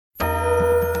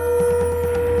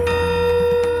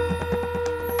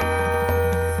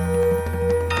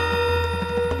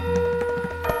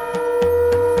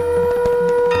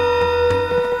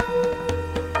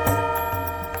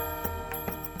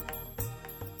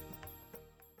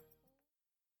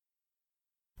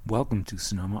Welcome to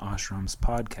Sonoma Ashram's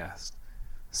podcast,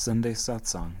 Sunday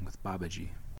Satsang with Babaji.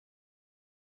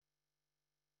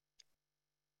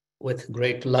 With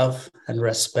great love and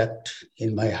respect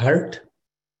in my heart,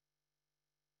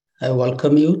 I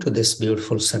welcome you to this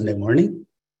beautiful Sunday morning.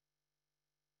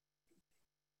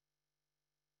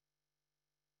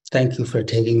 Thank you for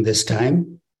taking this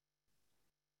time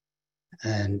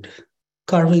and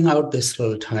carving out this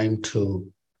little time to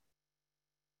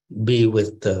be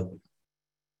with the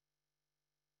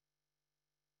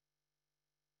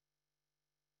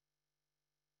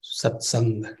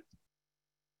satsang,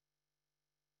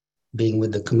 being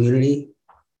with the community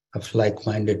of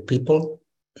like-minded people.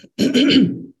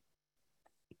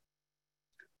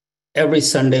 Every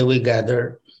Sunday we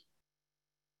gather.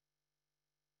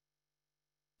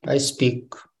 I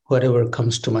speak whatever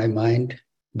comes to my mind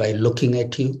by looking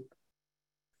at you.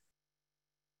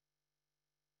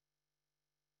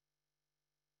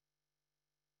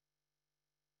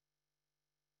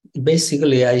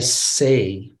 Basically, I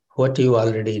say what you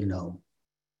already know.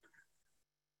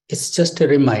 It's just a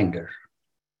reminder.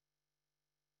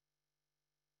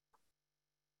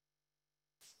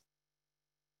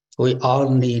 We all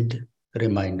need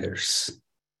reminders.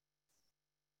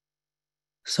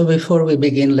 So before we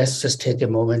begin, let's just take a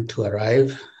moment to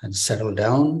arrive and settle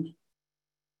down.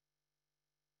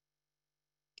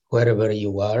 Wherever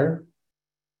you are,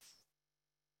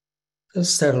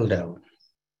 just settle down.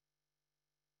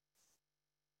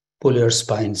 Pull your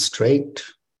spine straight,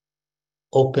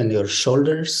 open your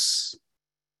shoulders,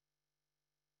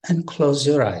 and close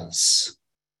your eyes.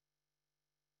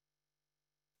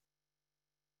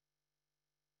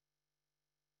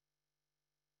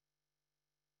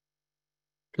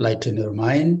 Lighten your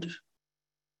mind.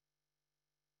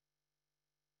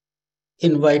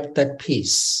 Invite that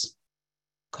peace,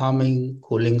 calming,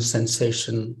 cooling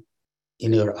sensation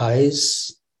in your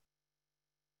eyes.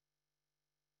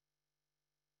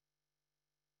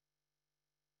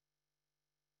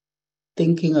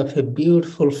 Thinking of a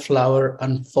beautiful flower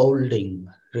unfolding,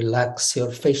 relax your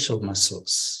facial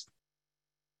muscles.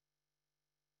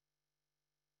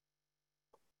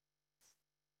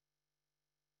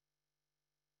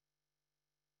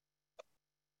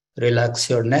 Relax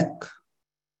your neck,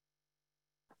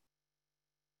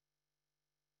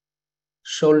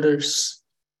 shoulders,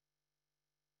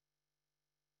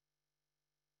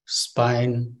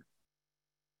 spine.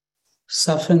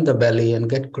 Soften the belly and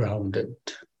get grounded.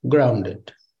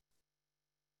 Grounded.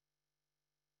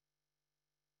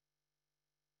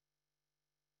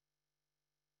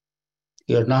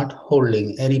 You're not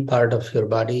holding any part of your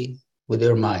body with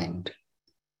your mind.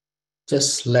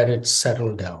 Just let it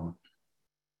settle down.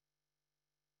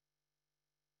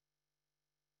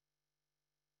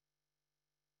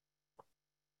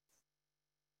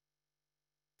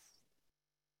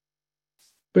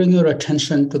 Bring your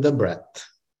attention to the breath.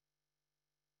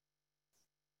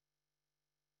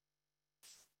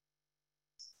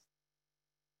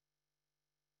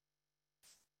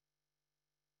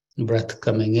 Breath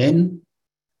coming in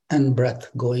and breath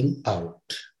going out.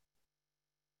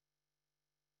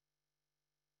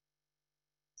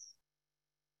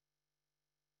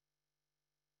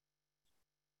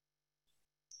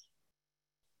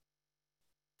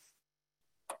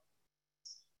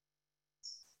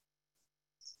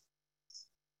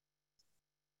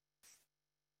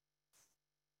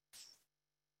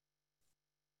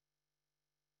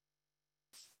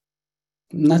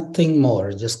 Nothing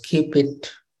more, just keep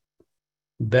it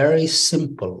very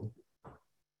simple.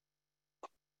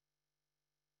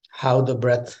 How the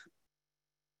breath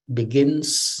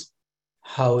begins,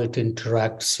 how it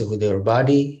interacts with your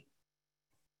body.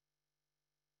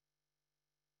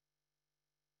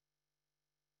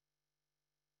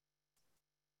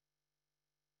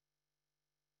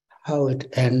 How it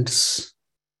ends.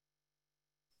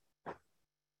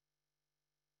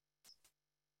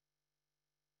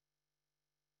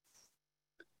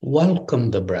 Welcome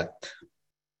the breath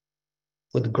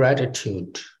with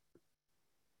gratitude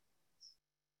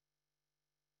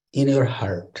in your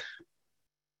heart.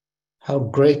 How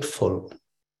grateful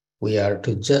we are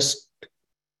to just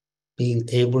being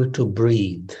able to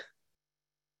breathe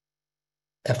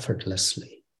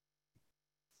effortlessly.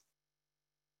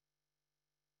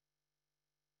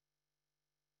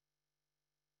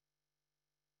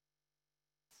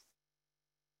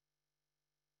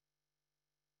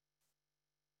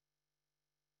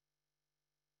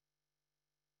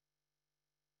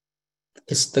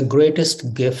 It's the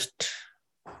greatest gift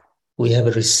we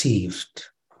have received.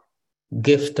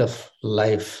 Gift of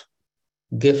life,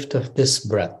 gift of this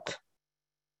breath.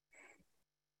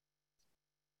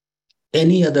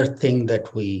 Any other thing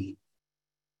that we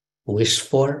wish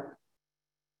for,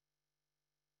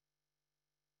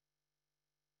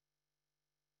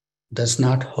 does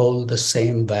not hold the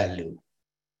same value.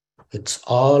 It's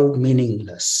all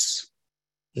meaningless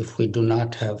if we do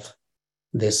not have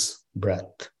this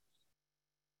breath.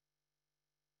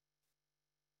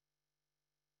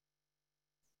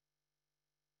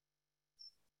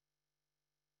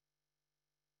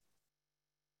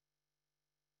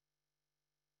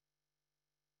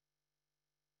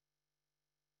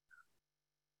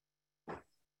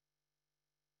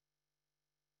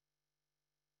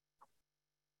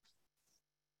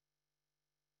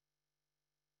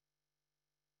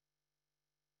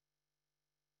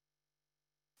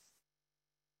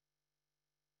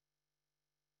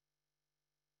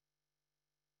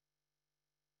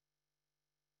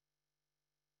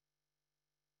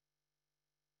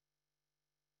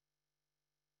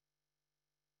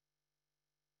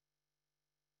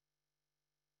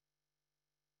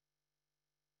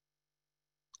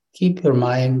 Keep your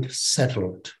mind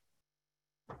settled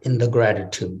in the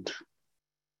gratitude.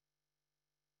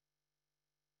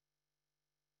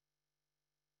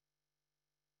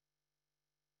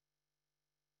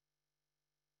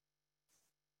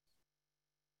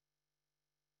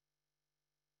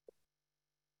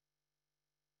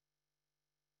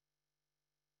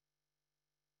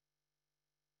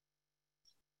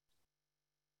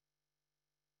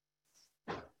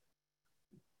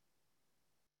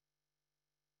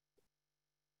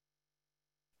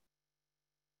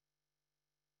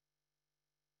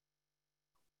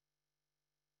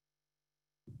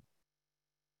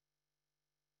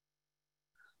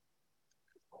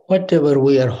 Whatever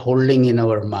we are holding in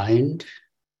our mind,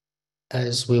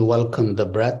 as we welcome the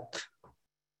breath,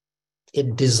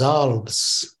 it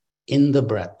dissolves in the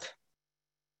breath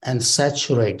and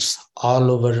saturates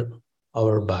all over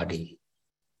our body.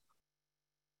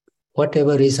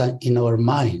 Whatever is in our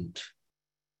mind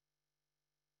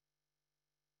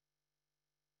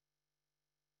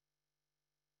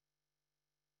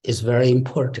is very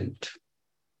important.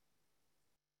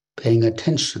 Paying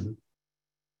attention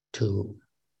to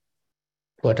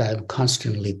what I'm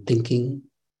constantly thinking,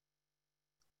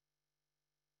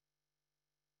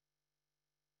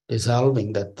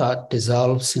 dissolving, that thought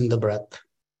dissolves in the breath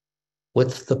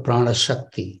with the prana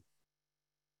shakti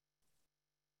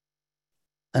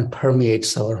and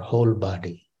permeates our whole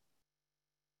body.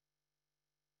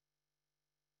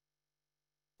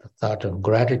 The thought of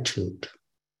gratitude,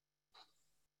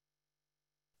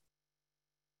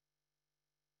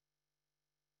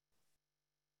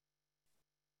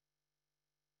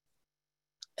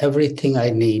 everything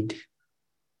I need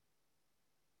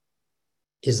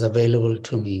is available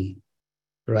to me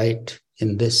right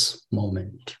in this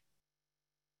moment.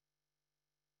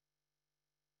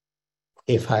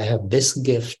 If I have this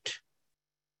gift,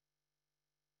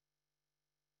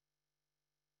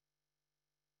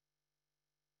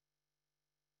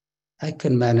 I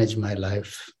can manage my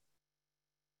life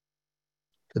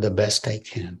to the best I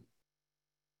can.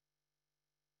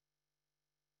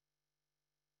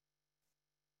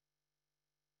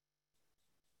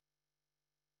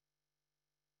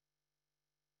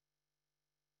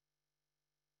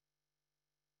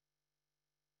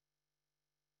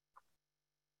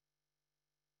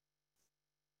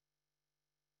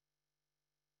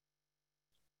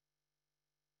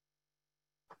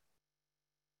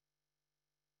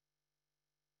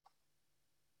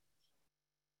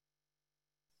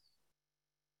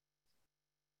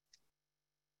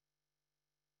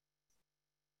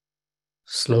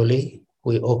 Slowly,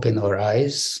 we open our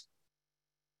eyes.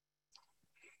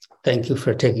 Thank you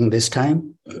for taking this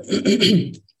time.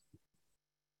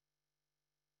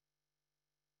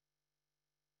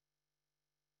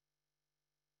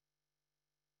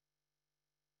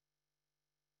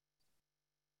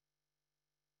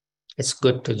 It's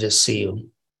good to just see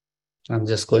you. I'm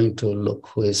just going to look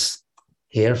who is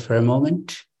here for a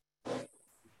moment.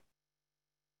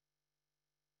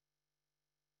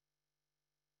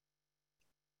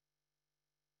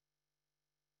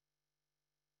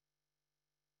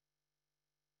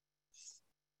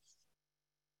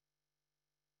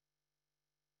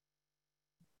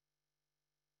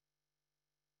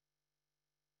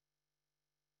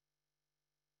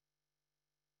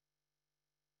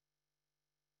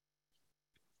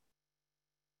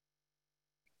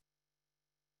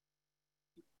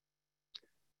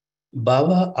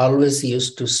 Baba always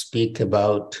used to speak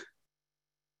about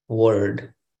a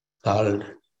word called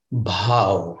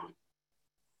bhav,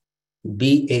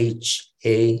 B-H-A-V,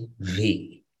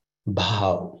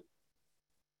 bhav.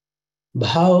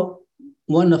 Bhav,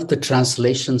 one of the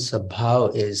translations of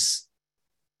bhav is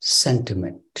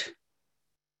sentiment.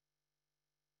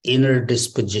 inner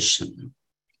disposition.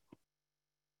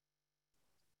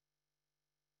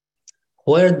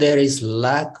 Where there is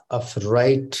lack of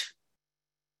right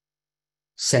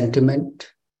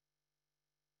sentiment,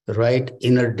 right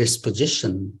inner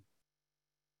disposition,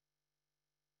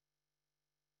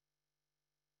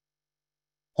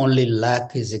 only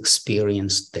lack is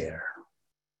experienced there.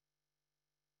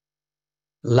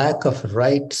 Lack of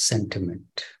right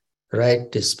sentiment,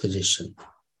 right disposition.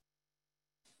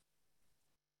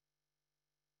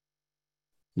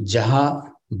 जहां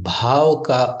भाव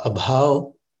का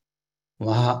अभाव,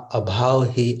 वहां अभाव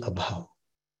ही अभाव.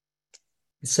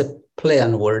 It's a play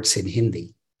on words in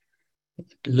Hindi.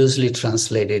 Loosely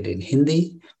translated in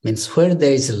Hindi means where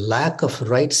there is a lack of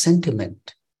right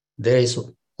sentiment, there is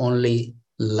only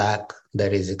lack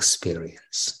that is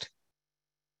experienced.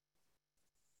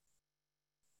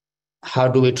 How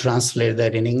do we translate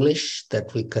that in English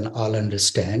that we can all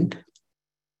understand?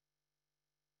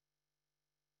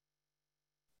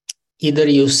 Either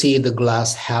you see the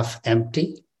glass half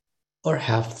empty or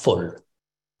half full.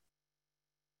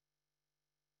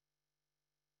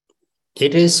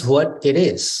 It is what it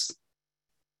is.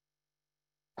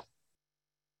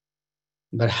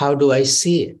 But how do I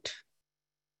see it?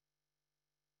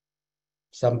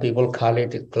 Some people call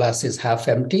it glass is half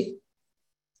empty.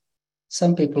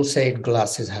 Some people say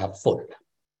glass is half full.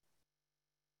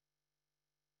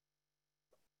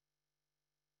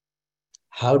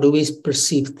 How do we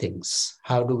perceive things?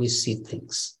 How do we see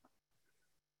things?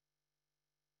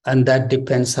 And that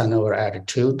depends on our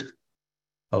attitude,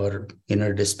 our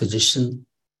inner disposition.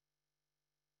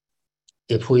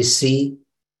 If we see,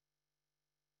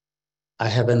 I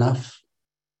have enough.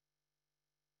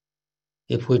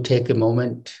 If we take a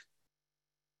moment,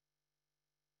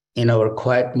 in our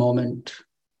quiet moment,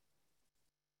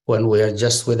 when we are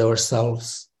just with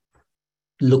ourselves,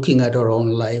 looking at our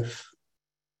own life,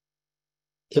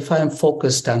 if I am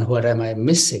focused on what am I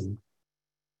missing,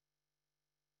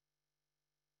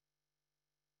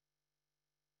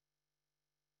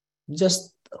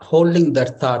 just holding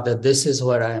that thought that this is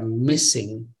what I am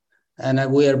missing,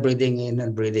 and we are breathing in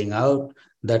and breathing out,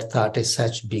 that thought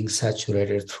is being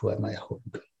saturated through my whole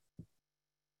being.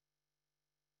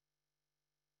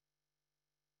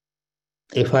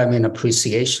 If I'm in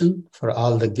appreciation for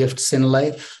all the gifts in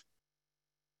life,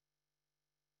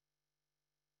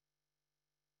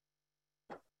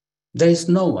 there is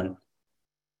no one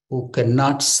who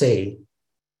cannot say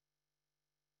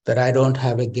that I don't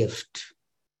have a gift.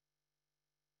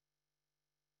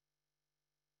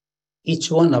 Each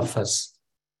one of us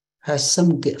has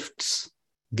some gifts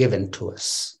given to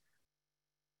us.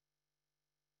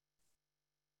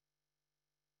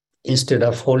 Instead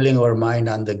of holding our mind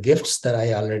on the gifts that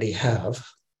I already have,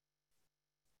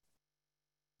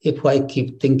 if I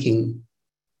keep thinking,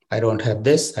 I don't have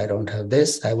this, I don't have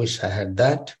this, I wish I had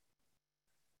that,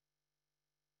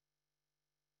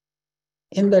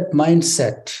 in that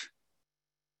mindset,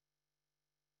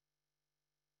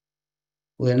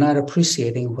 we're not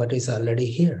appreciating what is already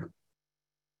here.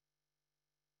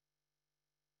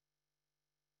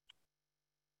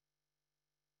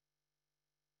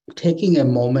 Taking a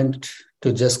moment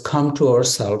to just come to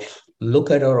ourselves,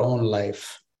 look at our own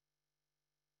life,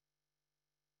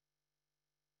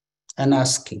 and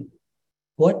asking,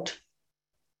 what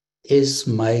is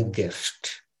my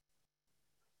gift?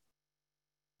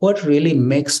 What really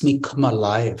makes me come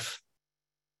alive?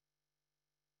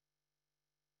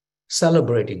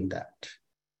 Celebrating that,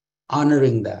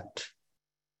 honoring that,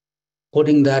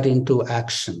 putting that into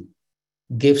action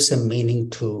gives a meaning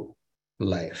to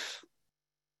life.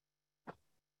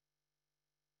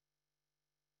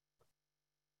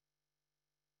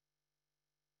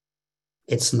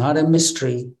 It's not a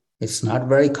mystery. It's not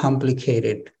very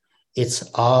complicated. It's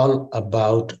all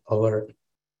about our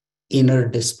inner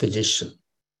disposition.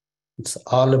 It's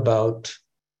all about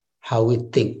how we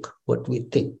think, what we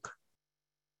think.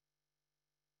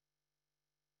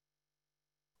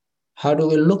 How do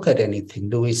we look at anything?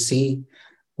 Do we see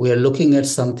we are looking at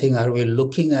something? Are we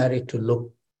looking at it to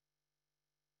look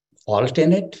fault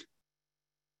in it?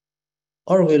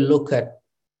 Or we look at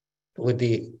with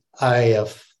the eye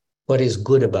of what is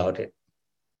good about it?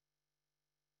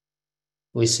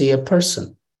 We see a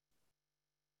person.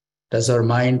 Does our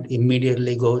mind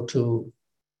immediately go to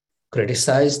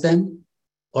criticize them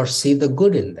or see the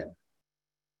good in them?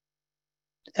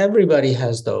 Everybody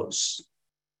has those.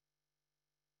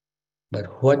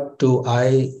 But what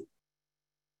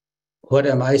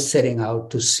am I setting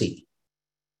out to see?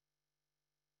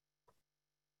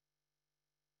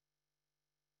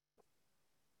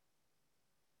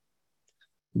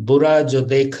 बुरा जो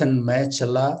देखन मैं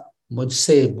चला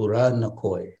mujhse bura na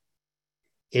koi.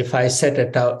 If I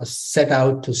set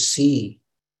out to see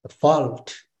the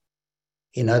fault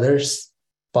in others,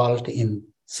 fault in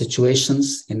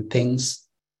situations, in things,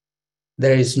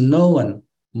 there is no one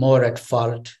more at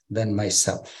fault than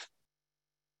myself.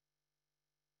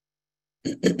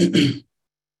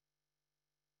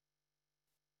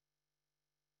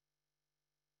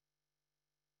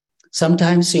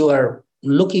 Sometimes you are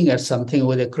looking at something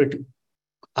with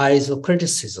eyes of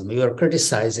criticism. You are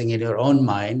criticizing in your own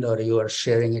mind, or you are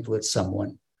sharing it with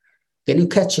someone. Can you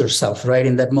catch yourself right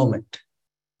in that moment?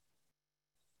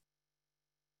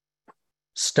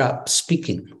 Stop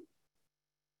speaking.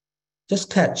 Just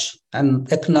catch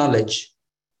and acknowledge,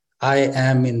 I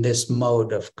am in this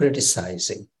mode of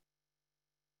criticizing.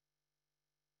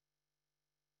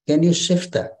 Can you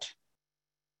shift that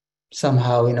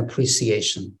somehow in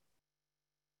appreciation?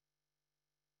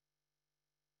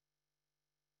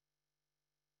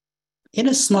 In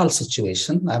a small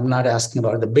situation, I'm not asking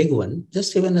about the big one,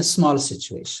 just even a small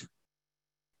situation.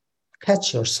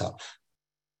 Catch yourself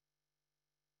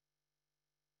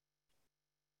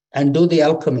and do the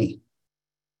alchemy.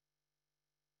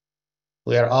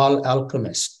 We are all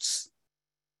alchemists.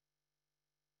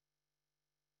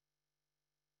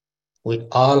 We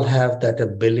all have that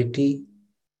ability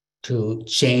to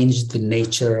change the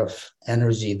nature of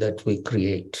energy that we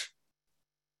create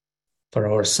for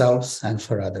ourselves and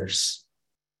for others.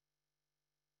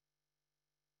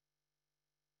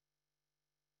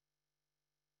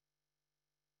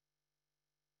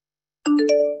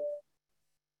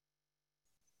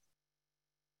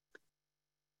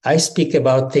 I speak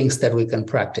about things that we can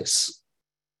practice,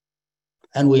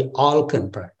 and we all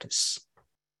can practice,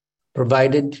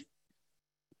 provided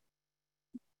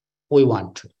we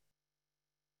want to.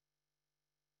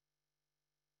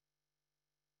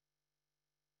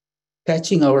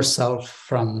 Catching ourselves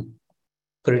from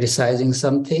criticizing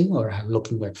something or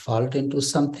looking at fault into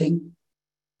something,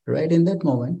 right in that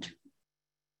moment,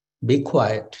 be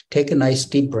quiet, take a nice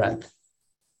deep breath,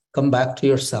 come back to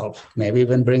yourself, maybe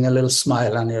even bring a little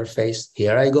smile on your face.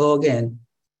 Here I go again.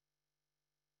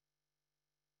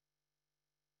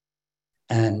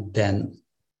 And then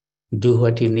do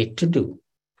what you need to do.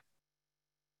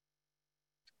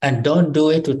 And don't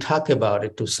do it to talk about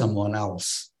it to someone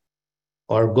else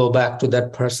or go back to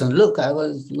that person. Look, I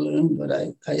was, but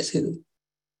I said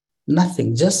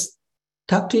nothing. Just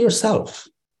talk to yourself.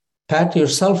 Pat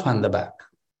yourself on the back.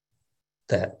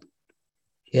 That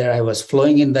here I was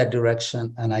flowing in that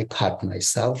direction and I caught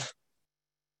myself.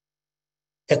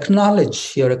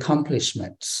 Acknowledge your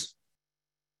accomplishments.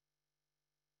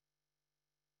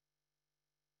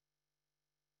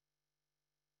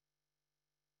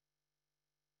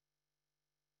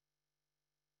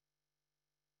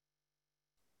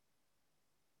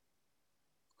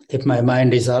 If my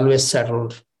mind is always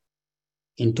settled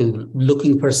into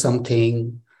looking for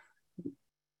something,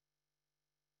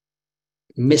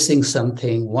 missing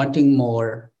something, wanting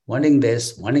more, wanting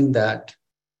this, wanting that,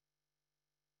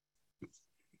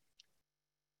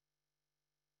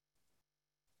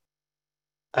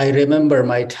 I remember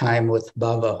my time with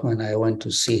Baba when I went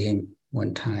to see him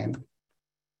one time,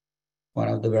 one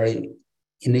of the very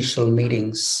initial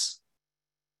meetings.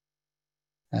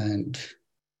 And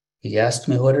he asked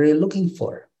me, what are you looking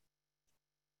for?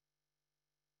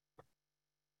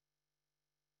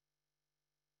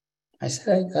 I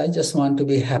said, I just want to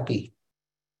be happy.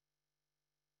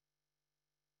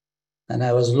 And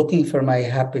I was looking for my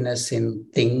happiness in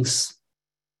things,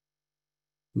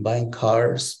 buying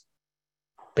cars,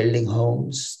 building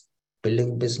homes,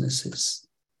 building businesses.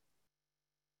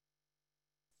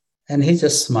 And he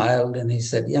just smiled and he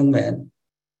said, young man,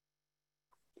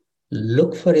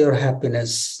 look for your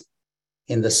happiness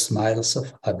in the smiles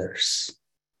of others.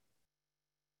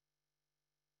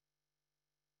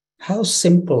 How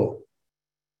simple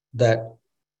that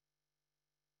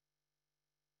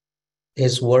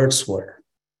his words were.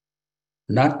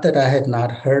 Not that I had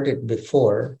not heard it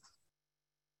before.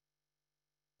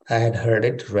 I had heard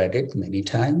it, read it many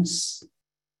times.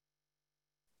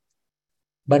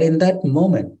 But in that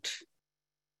moment,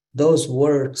 those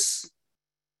words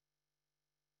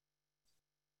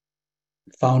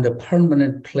found a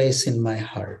permanent place in my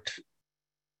heart.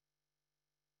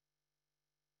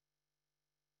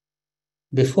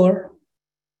 Before,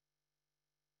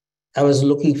 I was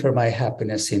looking for my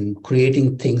happiness in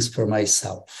creating things for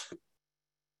myself.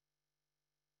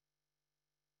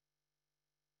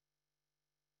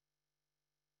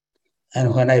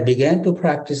 And when I began to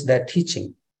practice that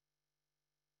teaching,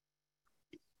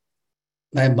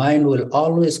 my mind will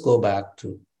always go back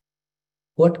to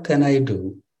what can I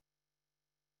do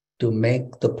to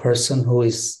make the person who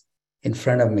is in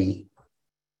front of me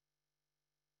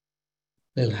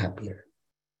a little happier.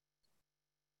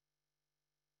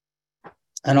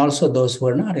 And also those who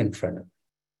are not in front of me.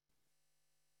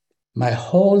 My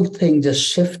whole thing just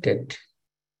shifted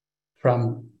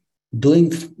from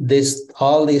doing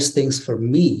all these things for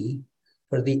me,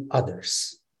 for the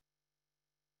others.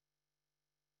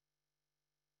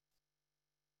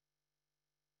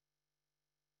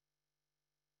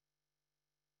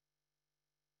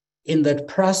 In that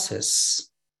process,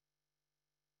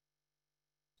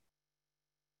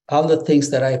 all the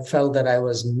things that I felt that I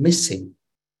was missing,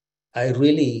 I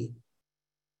really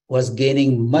was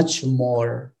gaining much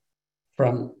more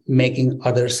from making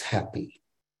others happy,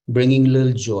 bringing a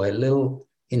little joy, a little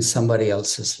in somebody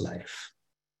else's life.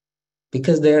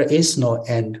 Because there is no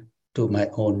end to my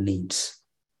own needs.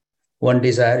 One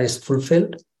desire is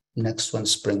fulfilled, next one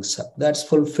springs up. That's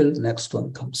fulfilled, next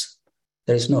one comes up.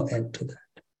 There is no end to that.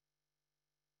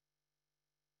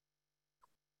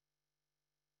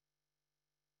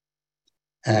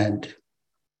 And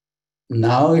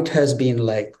now it has been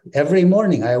like every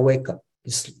morning I wake up.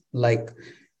 It's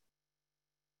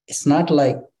not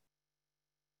like,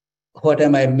 what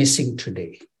am I missing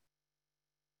today?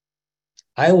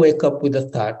 I wake up with a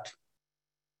thought,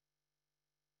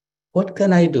 what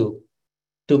can I do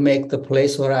to make the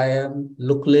place where I am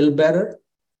look a little better?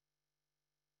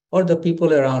 Or the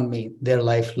people around me, their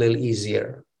life a little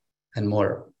easier and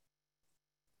more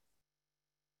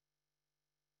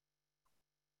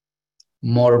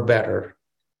better,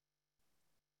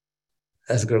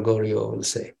 as Gregorio will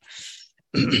say.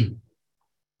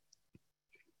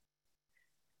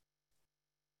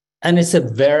 And it's a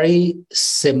very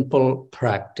simple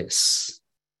practice,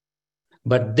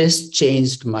 but this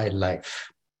changed my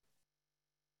life.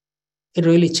 It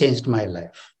really changed my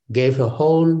life, gave a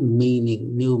whole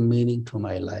meaning, new meaning to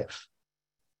my life.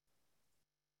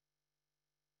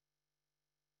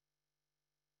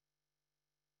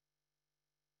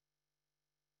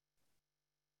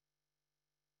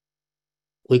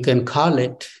 We can call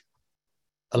it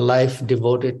a life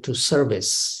devoted to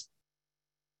service.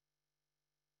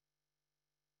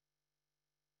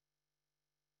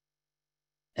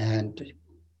 And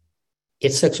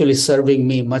it's actually serving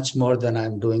me much more than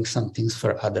I'm doing some things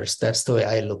for others. That's the way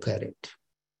I look at it.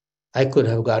 I could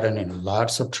have gotten in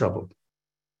lots of trouble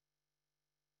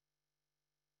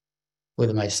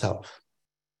with myself.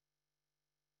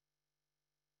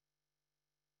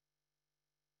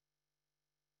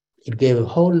 It gave a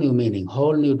whole new meaning,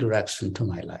 whole new direction to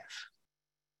my life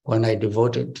when I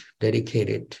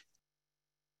dedicated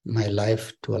my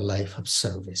life to a life of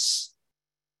service.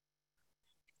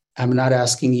 I'm not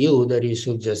asking you that you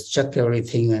should just check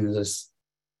everything and just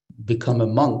become a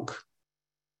monk.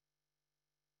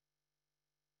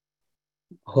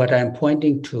 What I'm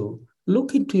pointing to,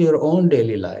 look into your own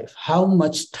daily life. How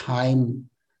much time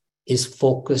is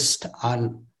focused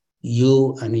on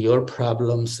you and your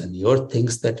problems and your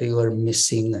things that you are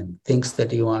missing and things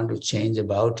that you want to change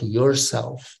about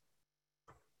yourself?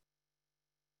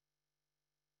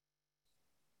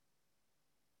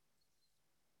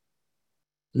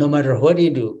 No matter what you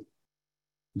do,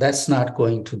 that's not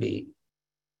going to be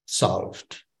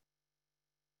solved.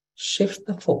 Shift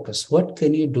the focus. What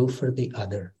can you do for the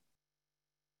other?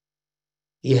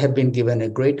 You have been given a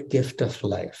great gift of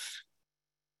life.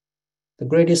 The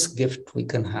greatest gift we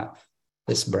can have,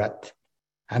 this breath.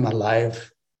 I'm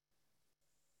alive.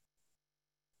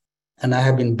 And I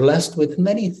have been blessed with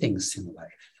many things in life.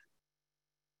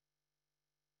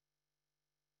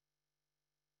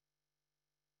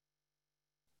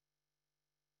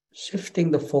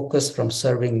 Shifting the focus from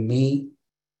serving me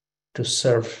to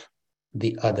serve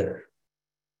the other,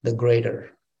 the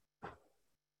greater.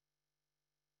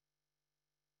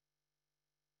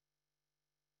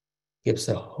 Gives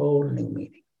a whole new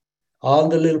meaning. All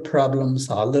the little problems,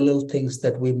 all the little things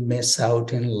that we miss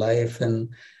out in life and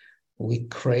we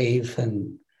crave,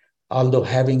 and although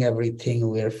having everything,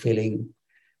 we are feeling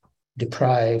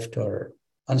deprived or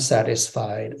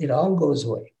unsatisfied, it all goes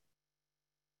away.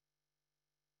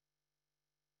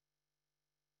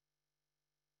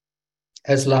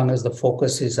 As long as the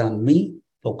focus is on me,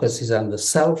 focus is on the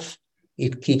self,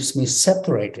 it keeps me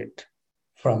separated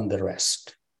from the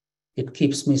rest. It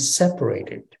keeps me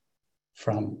separated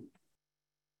from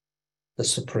the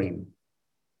Supreme.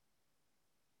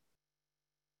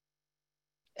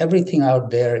 Everything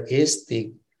out there is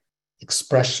the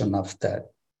expression of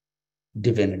that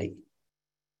divinity.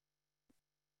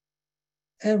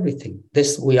 Everything.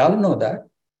 This, we all know that,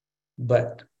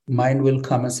 but mind will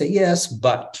come and say, yes,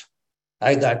 but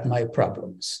I got my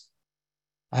problems.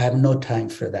 I have no time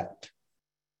for that.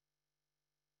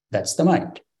 That's the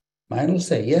mind. Mind will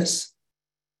say, yes,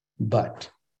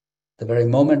 but the very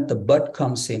moment the but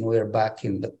comes in, we're back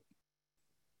in the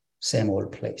same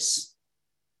old place.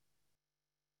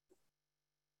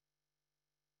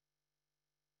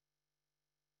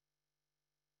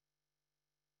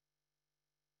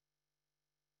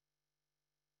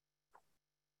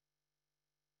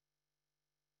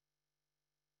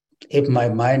 If my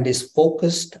mind is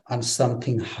focused on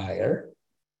something higher,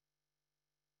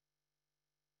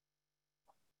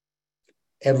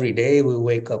 every day we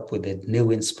wake up with a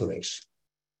new inspiration.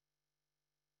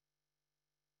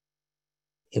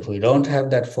 If we don't have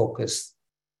that focus,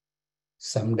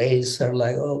 some days are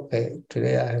like, oh, okay,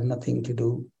 today I have nothing to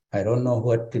do. I don't know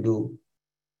what to do.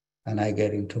 And I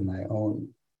get into my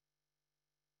own.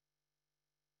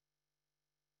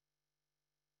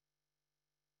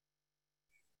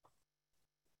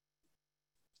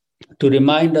 To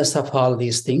remind us of all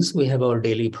these things, we have our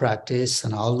daily practice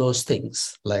and all those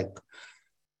things. Like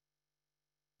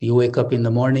you wake up in the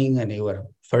morning and you are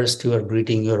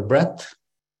greeting your breath,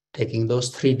 taking those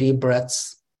 3 deep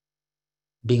breaths,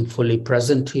 being fully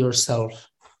present to yourself.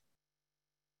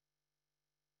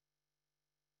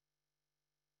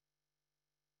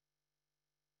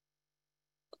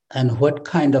 And what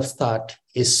kind of thought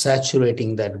is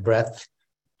saturating that breath?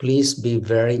 Please be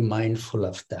very mindful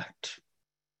of that.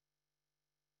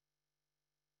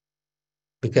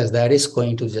 Because that is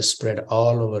going to just spread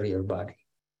all over your body.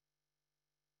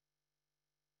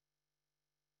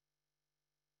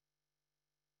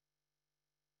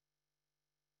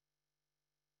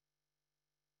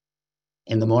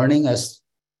 In the morning, as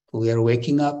we are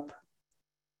waking up,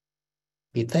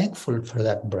 be thankful for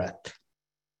that breath.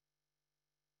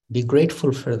 Be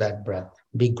grateful for that breath.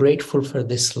 Be grateful for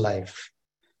this life.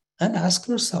 And ask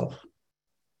yourself,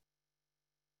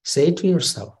 say to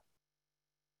yourself,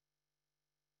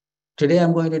 today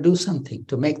I'm going to do something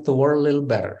to make the world a little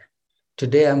better.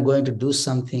 Today I'm going to do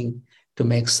something to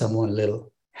make someone a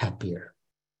little happier.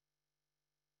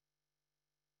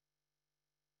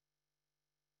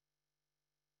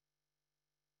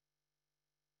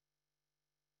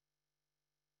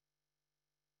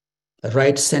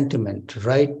 Right sentiment,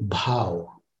 right bhav.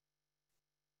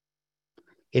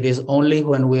 It is only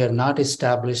when we are not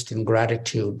established in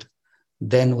gratitude,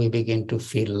 then we begin to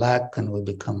feel lack and we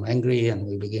become angry and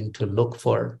we begin to look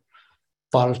for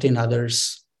fault in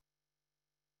others.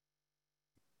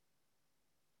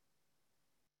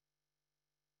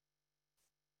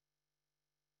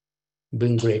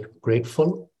 Being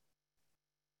grateful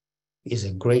is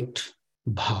a great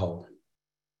bhav,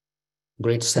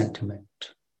 great sentiment.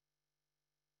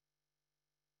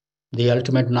 The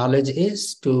ultimate knowledge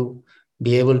is to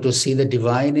be able to see the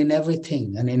divine in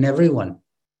everything and in everyone,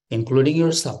 including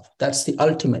yourself. That's the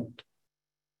ultimate.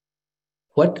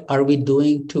 What are we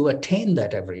doing to attain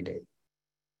that every day?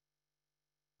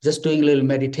 Just doing a little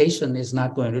meditation is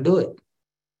not going to do it.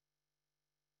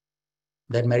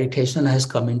 That meditation has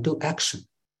come into action,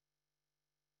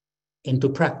 into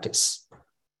practice.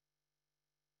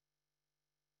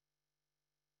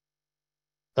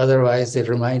 Otherwise, it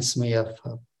reminds me of,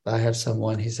 I have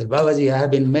someone, he said, Babaji, I have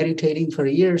been meditating for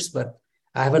years, but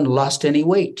I haven't lost any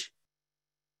weight.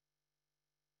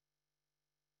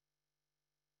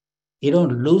 You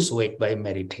don't lose weight by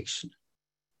meditation.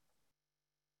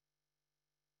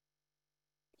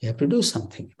 You have to do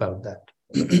something about that.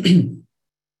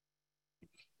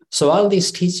 So all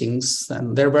these teachings,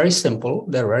 and they're very simple,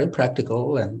 they're very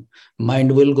practical, and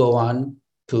mind will go on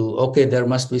to, okay, there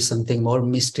must be something more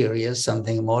mysterious,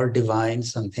 something more divine,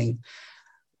 something.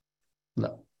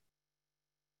 No.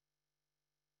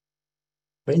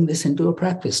 Bring this into a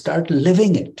practice. Start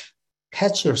living it.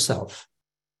 Catch yourself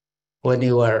when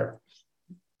you are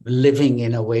living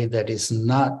in a way that is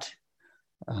not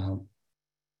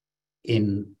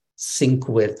in sync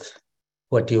with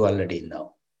what you already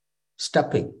know.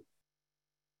 Stopping,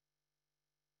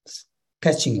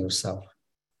 catching yourself,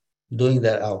 doing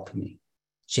that alchemy,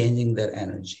 changing that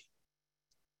energy.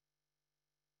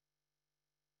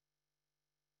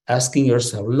 Asking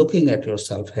yourself, looking at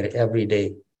yourself every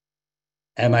day,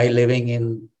 am I living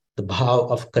in the bhav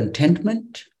of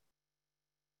contentment?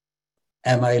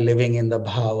 Am I living in the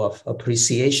bhav of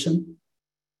appreciation?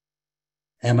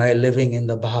 Am I living in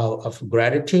the bhav of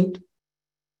gratitude?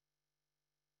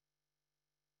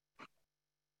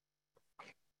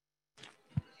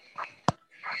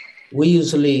 We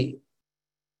usually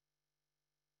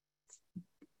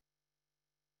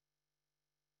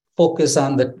focus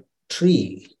on the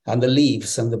tree, on the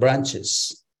leaves and the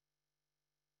branches.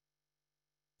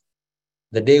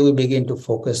 The day we begin to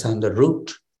focus on the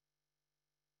root,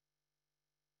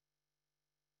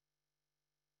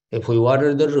 If we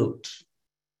water the root,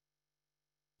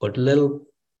 put little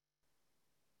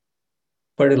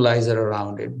fertilizer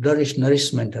around it,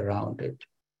 nourishment around it,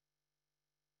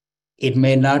 it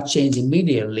may not change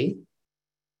immediately,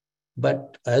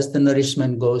 but as the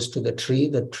nourishment goes to the tree,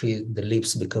 the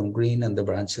leaves become green and the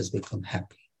branches become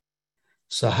happy.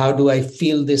 So how do I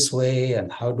feel this way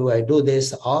and how do I do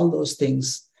this? All those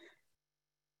things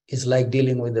is like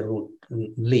dealing with the root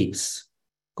leaves.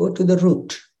 Go to the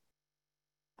root.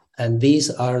 And these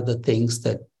are the things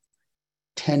that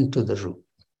tend to the root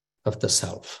of the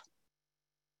self.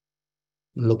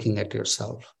 Looking at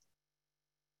yourself.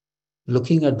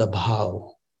 Looking at the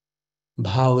bhav.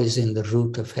 Bhav is in the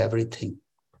root of everything.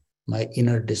 My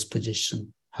inner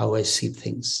disposition, how I see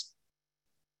things.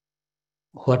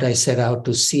 What I set out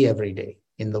to see every day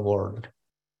in the world.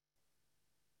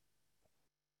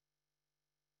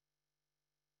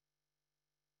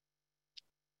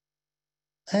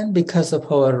 And because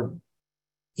of our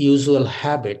usual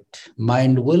habit,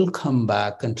 mind will come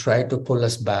back and try to pull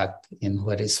us back in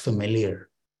what is familiar.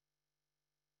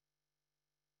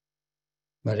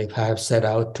 But if I have set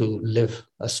out to live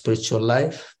a spiritual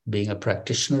life, being a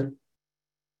practitioner,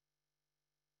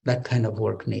 that kind of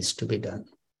work needs to be done.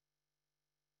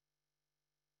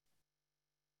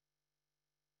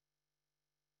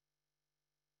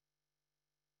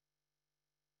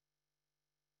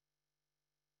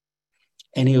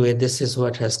 Anyway, this is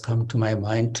what has come to my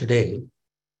mind today.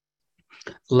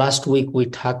 Last week we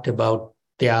talked about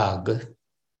tyag,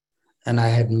 and I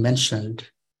had mentioned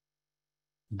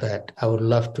that I would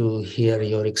love to hear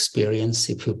your experience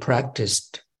if you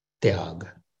practiced tyag.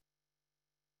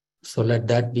 So let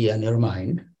that be on your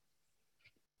mind.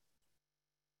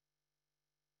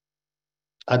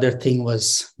 Other thing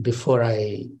was, before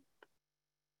I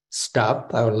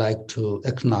stop, I would like to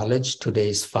acknowledge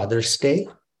today's Father's Day.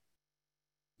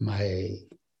 My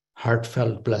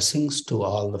heartfelt blessings to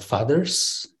all the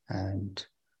fathers, and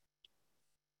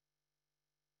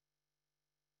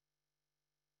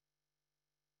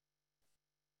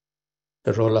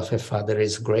the role of a father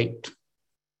is great.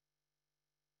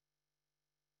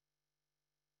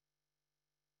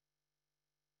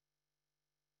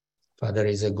 Father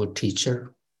is a good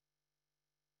teacher,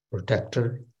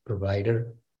 protector,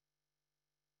 provider.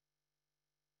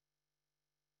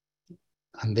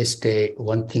 On this day,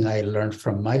 one thing I learned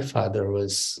from my father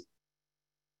was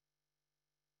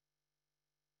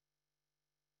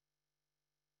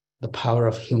the power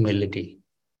of humility.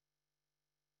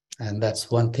 And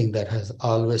that's one thing that has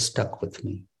always stuck with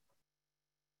me.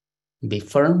 Be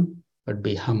firm, but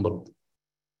be humble.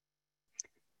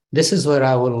 This is where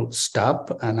I will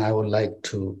stop, and I would like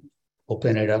to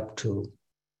open it up to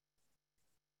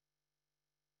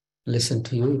listen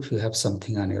to you if you have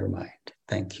something on your mind.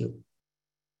 Thank you.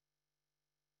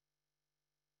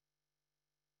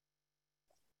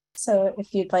 So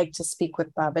if you'd like to speak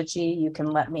with Babaji, you can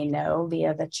let me know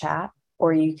via the chat,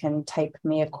 or you can type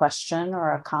me a question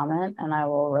or a comment and I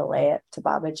will relay it to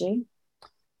Babaji.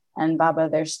 And Baba,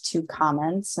 there's 2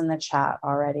 comments in the chat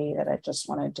already that I just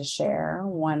wanted to share.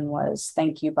 One was,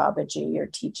 thank you, Babaji, your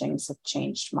teachings have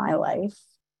changed my life.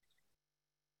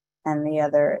 And the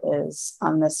other is,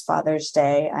 on this Father's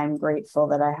Day, I'm grateful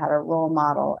that I had a role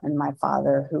model in my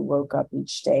father who woke up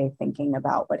each day thinking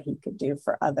about what he could do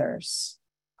for others.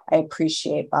 I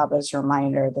appreciate Baba's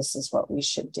reminder, this is what we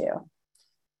should do.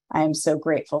 I am so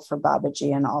grateful for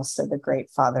Babaji and also the great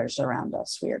fathers around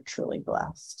us. We are truly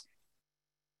blessed.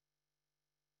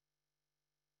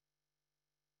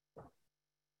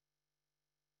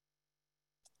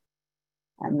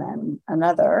 And then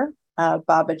another,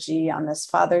 Babaji, on this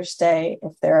Father's Day,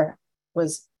 if there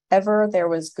was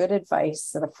good advice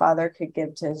that a father could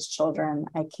give to his children,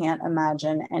 I can't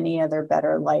imagine any other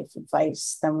better life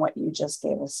advice than what you just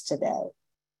gave us today.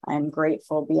 I am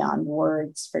grateful beyond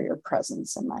words for your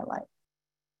presence in my life.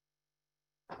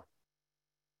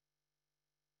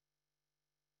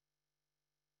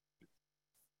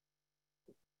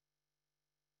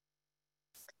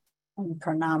 And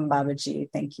Pranam Babaji,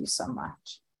 thank you so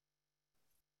much.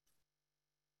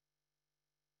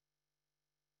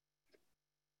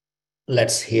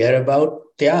 Let's hear about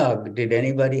tyag. Did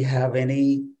anybody have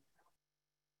any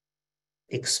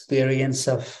experience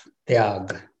of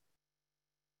tyag?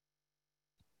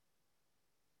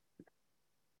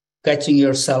 Catching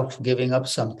yourself giving up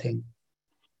something,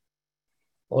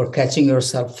 or catching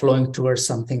yourself flowing towards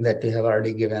something that you have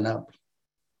already given up.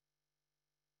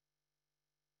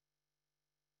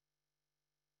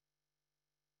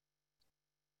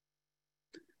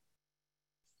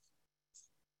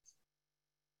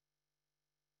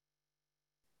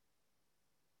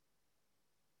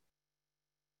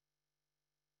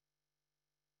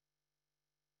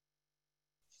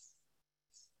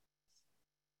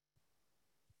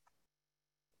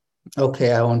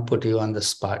 Okay, I won't put you on the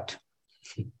spot.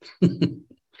 You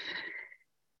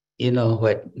know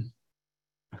what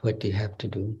you have to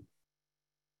do.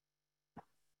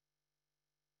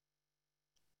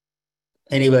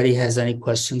 Anybody has any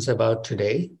questions about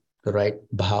today? The right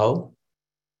bhav?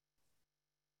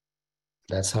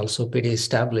 That's also pretty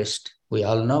established. We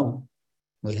all know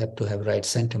we have to have right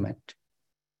sentiment.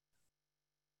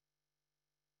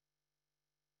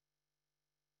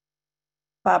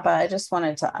 Baba, I just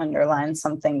wanted to underline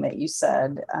something that you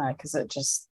said, because it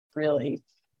just really,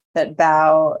 that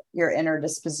Bao, your inner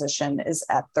disposition is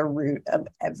at the root of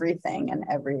everything and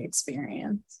every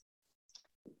experience.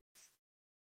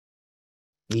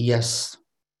 Yes.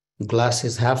 Glass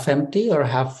is half empty or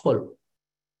half full?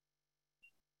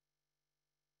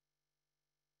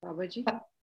 Babaji?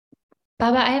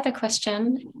 Baba, I have a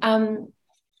question.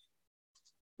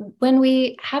 When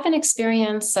we have an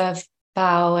experience of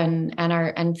bow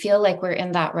and feel like we're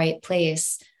in that right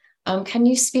place, can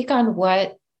you speak on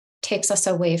what takes us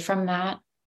away from that?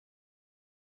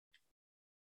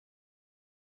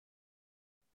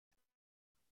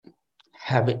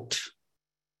 Habit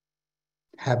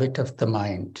of the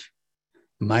mind.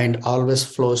 Mind always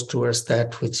flows towards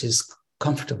that which is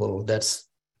comfortable, that's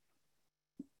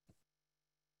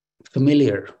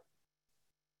familiar.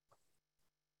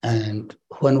 And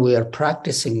when we are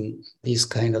practicing these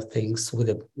kind of things with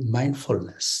a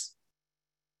mindfulness,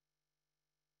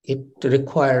 it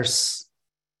requires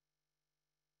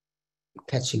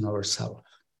catching ourselves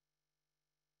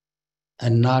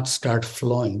and not start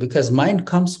flowing, because mind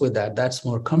comes with that. That's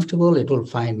more comfortable. It will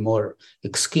find more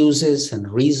excuses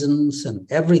and reasons and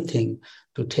everything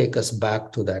to take us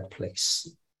back to that place.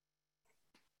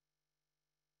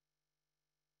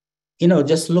 You know,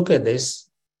 just look at this.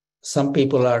 Some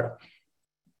people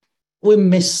we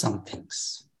miss some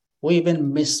things. We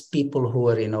even miss people who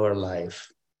are in our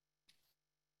life.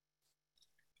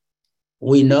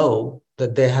 We know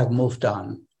that they have moved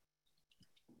on,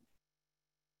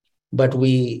 but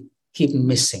we keep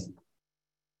missing.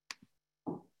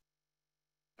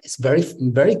 It's very,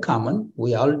 very common.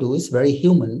 We all do. It's very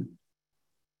human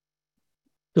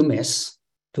to miss,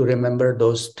 to remember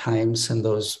those times and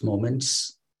those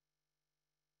moments.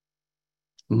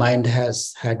 Mind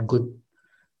has had good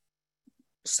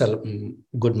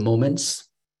moments.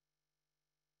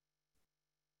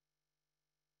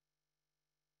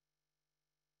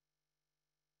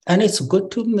 And it's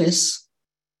good to miss,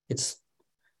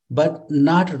 but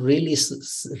not really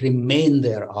remain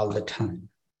there all the time.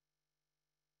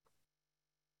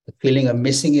 The feeling of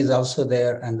missing is also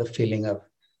there, and the feeling of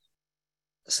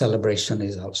celebration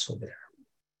is also there.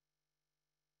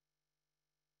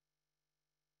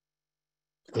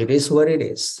 It is what it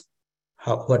is.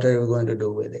 What are you going to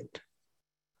do with it?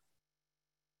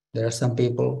 There are some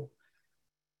people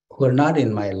who are not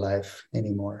in my life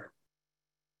anymore.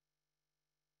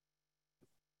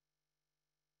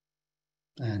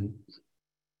 And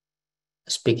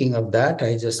speaking of that,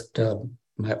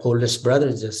 my oldest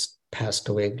brother just passed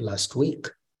away last week.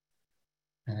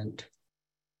 And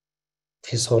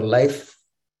his whole life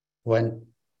went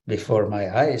before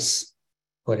my eyes.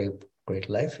 What a great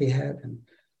life he had. And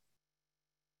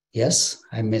yes,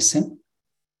 I miss him,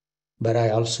 but I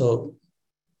also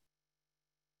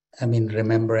am in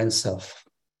remembrance of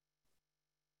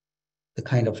the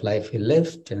kind of life he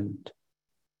lived and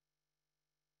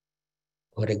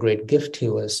what a great gift he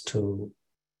was to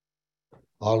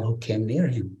all who came near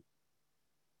him.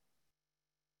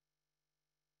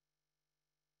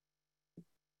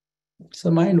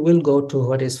 So mind will go to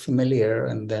what is familiar,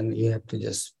 and then you have to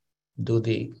just do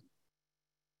the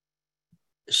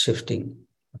shifting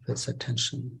of its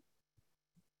attention.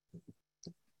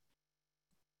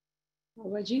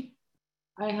 Babaji,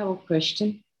 I have a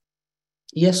question.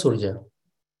 Yes, Urja.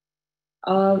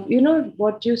 You know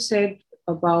what you said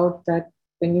about that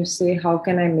when you say, how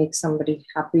can I make somebody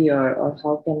happier, or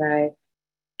how can I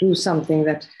do something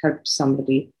that helps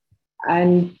somebody?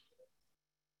 And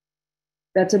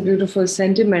that's a beautiful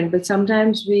sentiment, but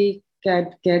sometimes we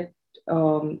can get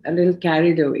a little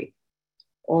carried away,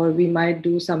 or we might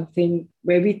do something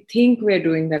where we think we're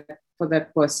doing that for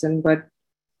that person, but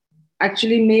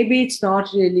actually maybe it's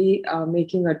not really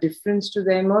making a difference to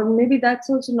them, or maybe that's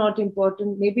also not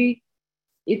important. Maybe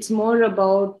it's more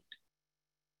about,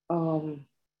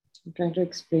 I'm trying to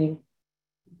explain.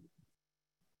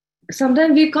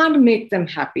 Sometimes we can't make them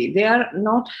happy. They are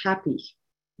not happy.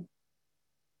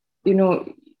 You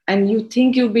know, and you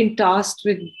think you've been tasked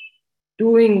with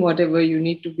doing whatever you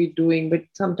need to be doing, but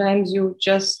sometimes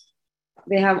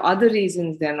they have other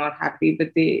reasons they're not happy,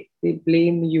 but they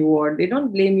blame you, or they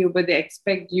don't blame you, but they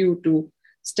expect you to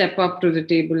step up to the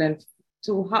table. And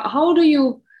so how do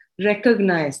you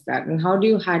recognize that, and how do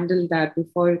you handle that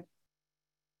before,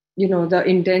 the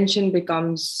intention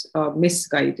becomes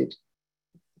misguided?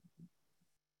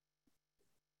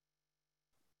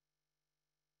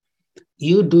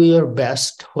 You do your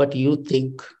best, what you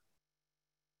think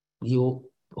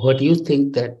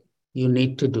that you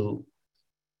need to do,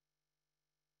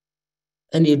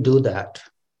 and you do that.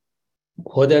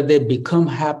 Whether they become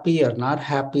happy or not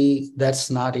happy, that's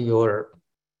not your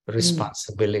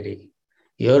responsibility.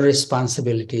 Your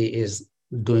responsibility is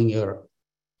doing your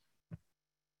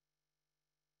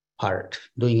part,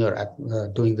 doing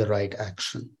the right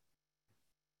action.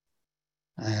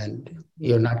 And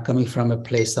you're not coming from a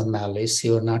place of malice.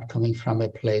 You're not coming from a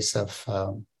place of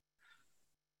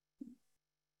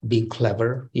being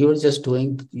clever. You're just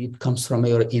doing, it comes from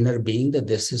your inner being that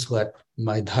this is what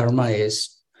my dharma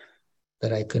is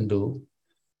that I can do.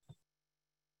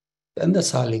 And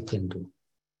that's all you can do.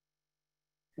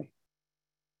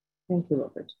 Thank you,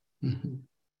 Robert. Mm-hmm.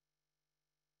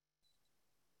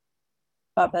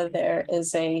 Baba, there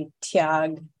is a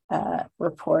Tyag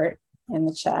report in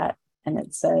the chat, and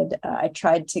it said, I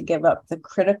tried to give up the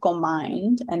critical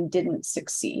mind and didn't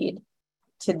succeed.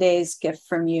 Today's gift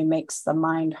from you makes the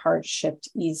mind heart shift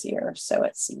easier, so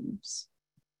it seems.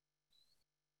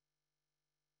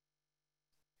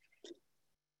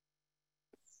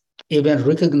 Even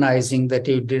recognizing that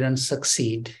you didn't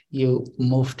succeed, you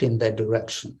moved in that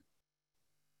direction.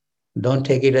 Don't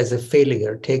take it as a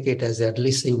failure. Take it as at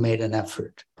least you made an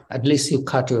effort. At least you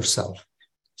cut yourself.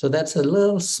 So that's a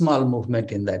little small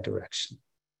movement in that direction.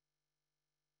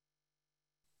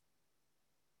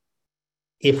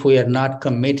 If we are not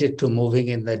committed to moving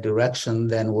in that direction,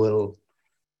 then we'll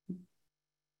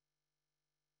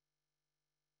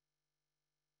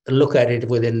look at it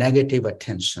with a negative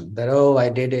attention that, oh, I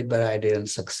did it, but I didn't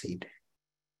succeed.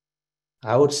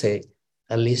 I would say,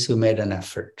 at least you made an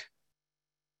effort.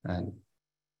 And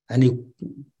you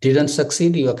didn't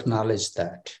succeed, you acknowledge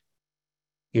that.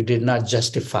 You did not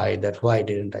justify that, why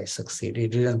didn't I succeed? You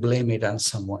didn't blame it on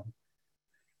someone.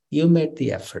 You made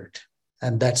the effort,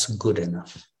 and that's good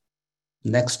enough.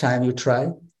 Next time you try,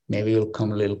 maybe you'll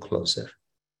come a little closer.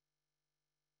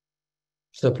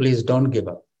 So please don't give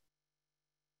up.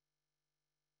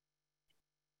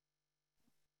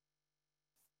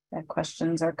 The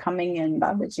questions are coming in,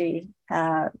 Babaji.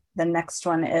 The next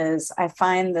one is, I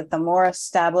find that the more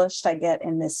established I get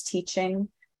in this teaching,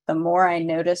 the more I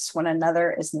notice when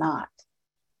another is not.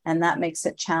 And that makes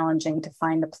it challenging to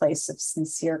find a place of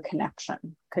sincere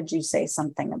connection. Could you say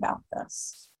something about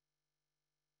this?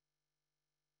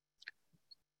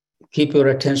 Keep your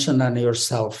attention on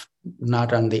yourself,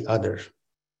 not on the other.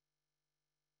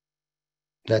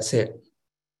 That's it.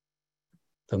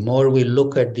 The more we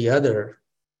look at the other,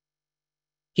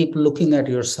 keep looking at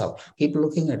yourself. Keep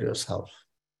looking at yourself.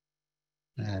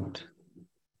 And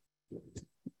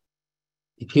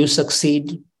if you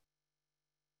succeed,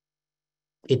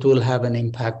 it will have an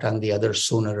impact on the other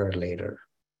sooner or later.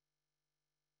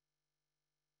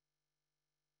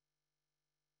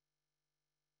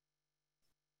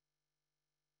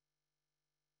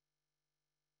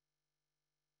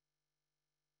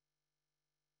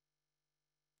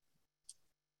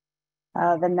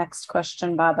 The next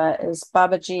question, Baba, is,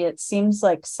 Babaji, it seems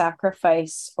like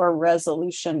sacrifice or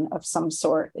resolution of some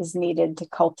sort is needed to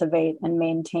cultivate and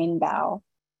maintain Bao,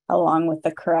 along with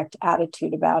the correct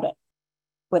attitude about it.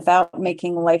 Without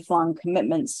making lifelong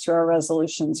commitments to our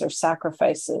resolutions or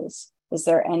sacrifices, is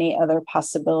there any other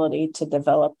possibility to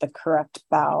develop the correct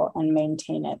Bao and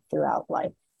maintain it throughout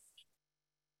life?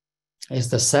 It's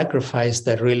the sacrifice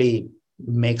that really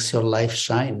makes your life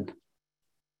shine.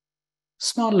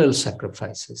 Small little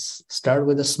sacrifices. Start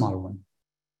with a small one.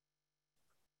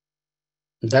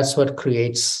 That's what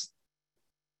creates,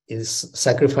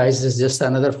 sacrifice is just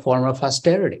another form of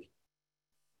austerity.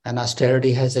 And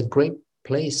austerity has a great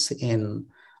place in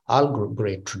all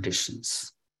great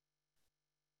traditions.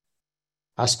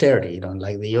 Austerity,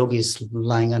 like the yogis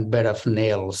lying on bed of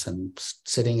nails and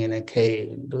sitting in a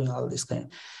cave and doing all this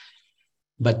kind.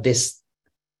 But this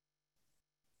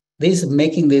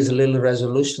making these little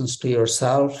resolutions to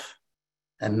yourself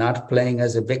and not playing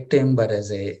as a victim, but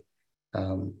as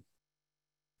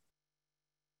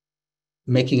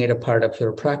making it a part of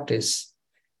your practice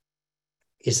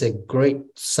is a great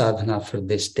sadhana for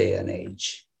this day and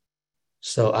age.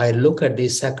 So I look at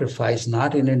this sacrifice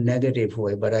not in a negative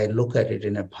way, but I look at it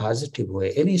in a positive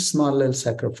way. Any small little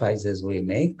sacrifices we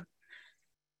make,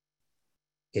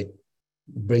 it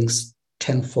brings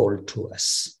tenfold to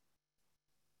us.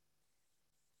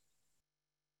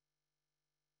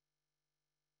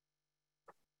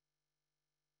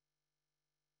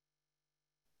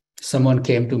 Someone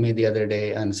came to me the other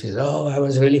day and says, "Oh, I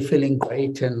was really feeling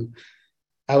great, and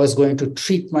I was going to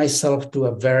treat myself to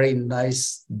a very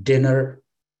nice dinner."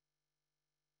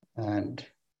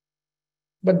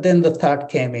 But then the thought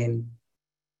came in,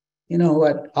 you know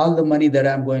what? All the money that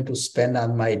I'm going to spend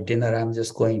on my dinner, I'm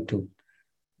just going to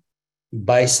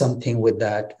buy something with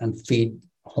that and feed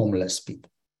homeless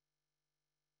people.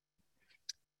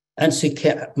 And she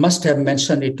must have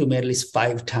mentioned it to me at least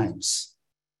 5 times.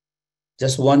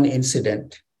 Just one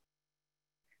incident.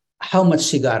 How much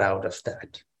she got out of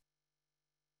that.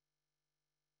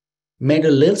 Made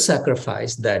a little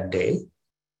sacrifice that day.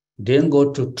 Didn't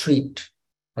go to treat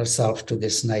herself to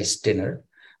this nice dinner.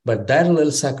 But that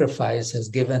little sacrifice has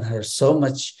given her so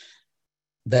much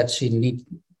that she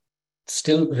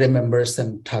still remembers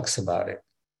and talks about it.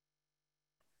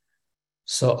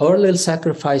 So our little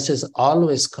sacrifices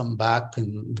always come back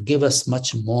and give us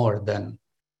much more than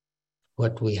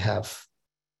what we have.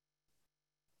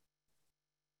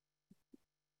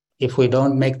 If we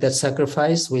don't make that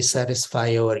sacrifice, we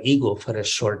satisfy our ego for a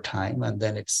short time, and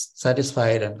then it's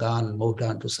satisfied and gone and moved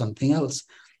on to something else.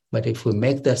 But if we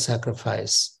make that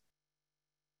sacrifice,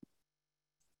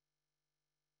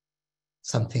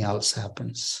 something else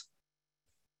happens.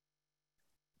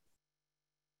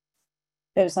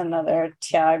 There's another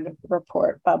Tyag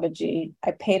report, Babaji.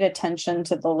 I paid attention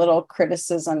to the little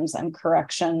criticisms and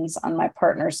corrections on my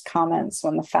partner's comments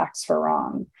when the facts were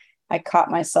wrong. I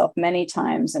caught myself many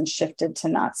times and shifted to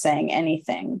not saying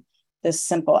anything. This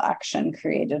simple action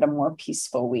created a more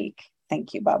peaceful week.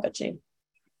 Thank you, Babaji.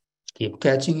 Keep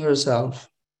catching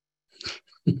yourself.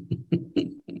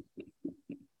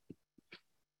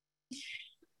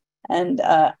 And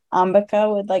Ambika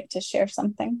would like to share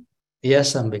something.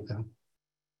 Yes, Ambika.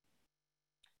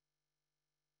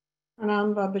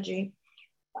 Pranam, Babaji.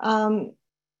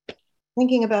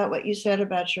 Thinking about what you said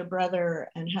about your brother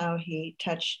and how he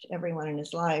touched everyone in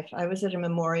his life, I was at a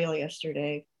memorial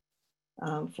yesterday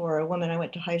for a woman I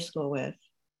went to high school with.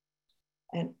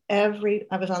 And I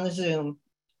was on the Zoom,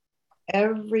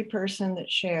 every person that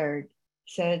shared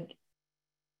said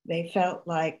they felt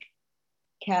like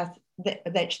that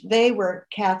they were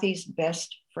Kathy's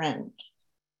best friend,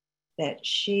 that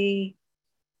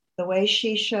the way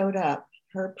she showed up,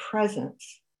 her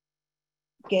presence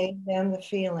gave them the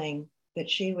feeling that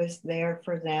she was there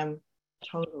for them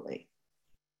totally,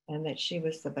 and that she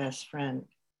was the best friend.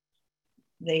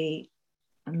 The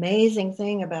amazing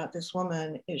thing about this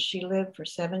woman is she lived for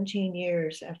 17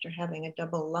 years after having a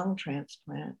double lung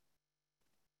transplant.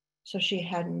 So she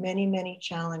had many, many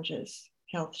challenges,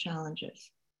 health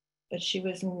challenges, but she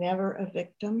was never a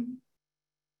victim.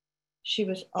 She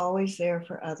was always there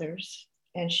for others.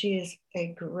 And she is a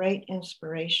great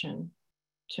inspiration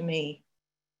to me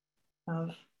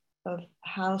of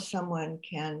how someone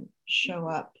can show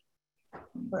up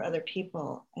for other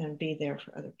people and be there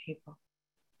for other people.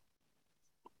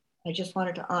 I just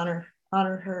wanted to honor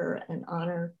her and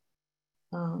honor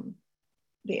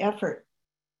the effort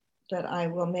that I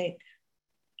will make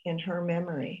in her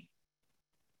memory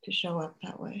to show up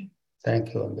that way.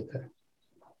 Thank you, Ambika.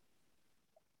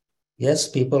 Yes,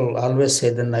 people always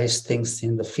say the nice things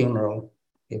in the funeral.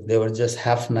 If they were just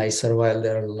half nicer while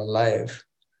they're alive,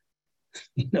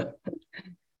 you know.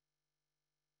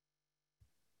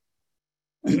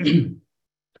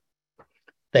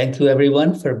 Thank you,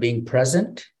 everyone, for being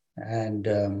present.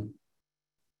 And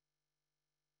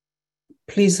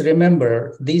please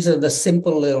remember, these are the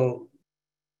simple little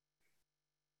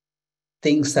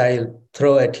things I'll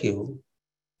throw at you.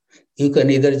 You can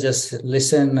either just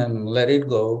listen and let it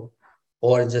go,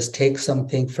 or just take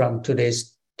something from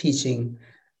today's teaching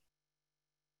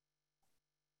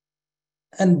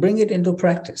and bring it into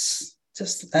practice.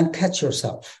 And catch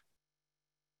yourself.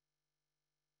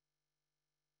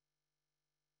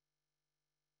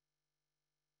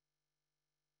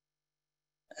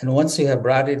 And once you have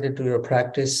brought it into your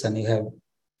practice and you have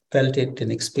felt it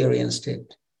and experienced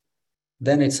it,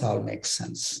 then it all makes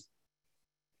sense.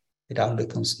 It all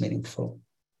becomes meaningful.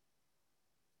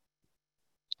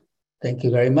 Thank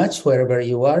you very much. Wherever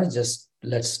you are, just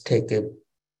let's take a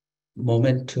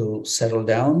moment to settle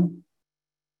down.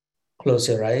 Close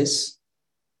your eyes.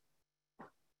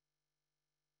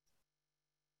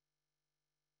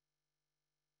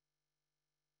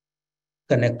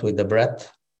 Connect with the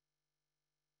breath.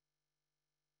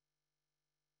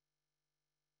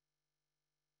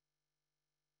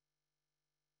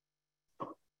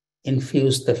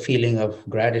 Infuse the feeling of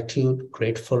gratitude,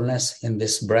 gratefulness in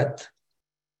this breath.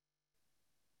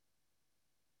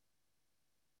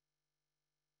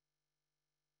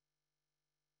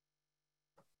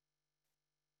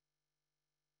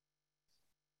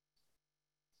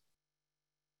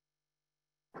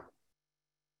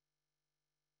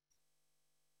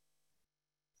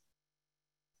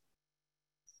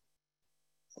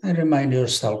 And remind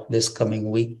yourself this coming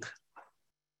week,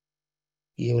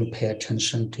 you will pay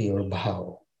attention to your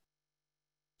bhav.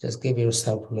 Just give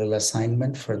yourself a little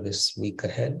assignment for this week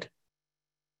ahead.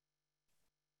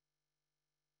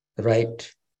 The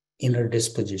right inner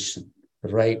disposition, the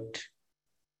right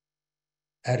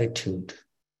attitude.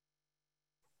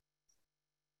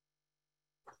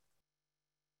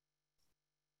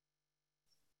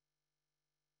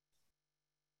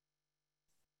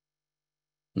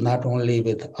 Not only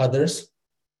with others,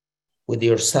 with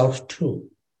yourself too.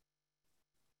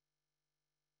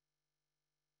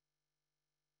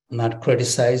 Not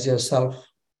criticize yourself,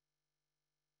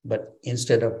 but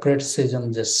instead of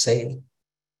criticism, just say,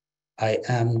 I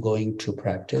am going to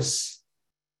practice.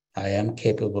 I am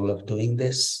capable of doing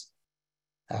this.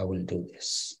 I will do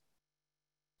this.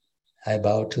 I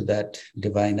bow to that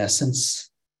divine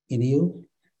essence in you,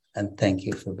 and thank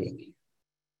you for being here.